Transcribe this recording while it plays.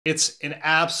It's an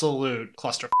absolute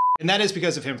cluster. And that is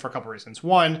because of him for a couple of reasons.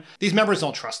 One, these members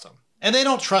don't trust him. And they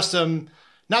don't trust him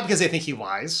not because they think he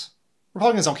lies.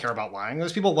 Republicans don't care about lying.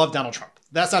 Those people love Donald Trump.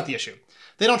 That's not the issue.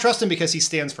 They don't trust him because he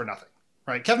stands for nothing,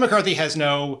 right? Kevin McCarthy has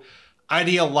no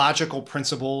ideological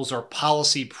principles or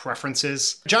policy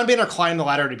preferences. John Boehner climbed the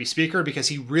ladder to be speaker because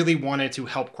he really wanted to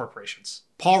help corporations.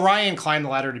 Paul Ryan climbed the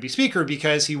ladder to be speaker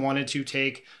because he wanted to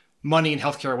take money and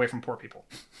healthcare away from poor people.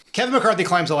 Kevin McCarthy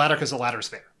climbs the ladder because the ladder's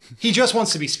there. He just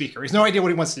wants to be speaker. He has no idea what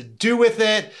he wants to do with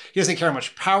it. He doesn't care how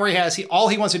much power he has. All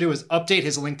he wants to do is update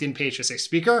his LinkedIn page to say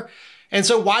speaker. And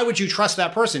so why would you trust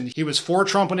that person? He was for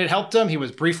Trump when it helped him. He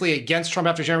was briefly against Trump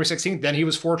after January 16th. Then he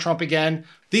was for Trump again.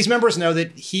 These members know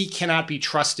that he cannot be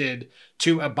trusted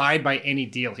to abide by any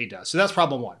deal he does. So that's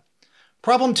problem one.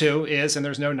 Problem two is, and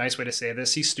there's no nice way to say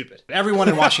this, he's stupid. Everyone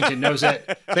in Washington knows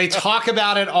it. They talk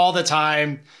about it all the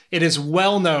time. It is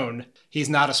well known he's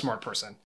not a smart person.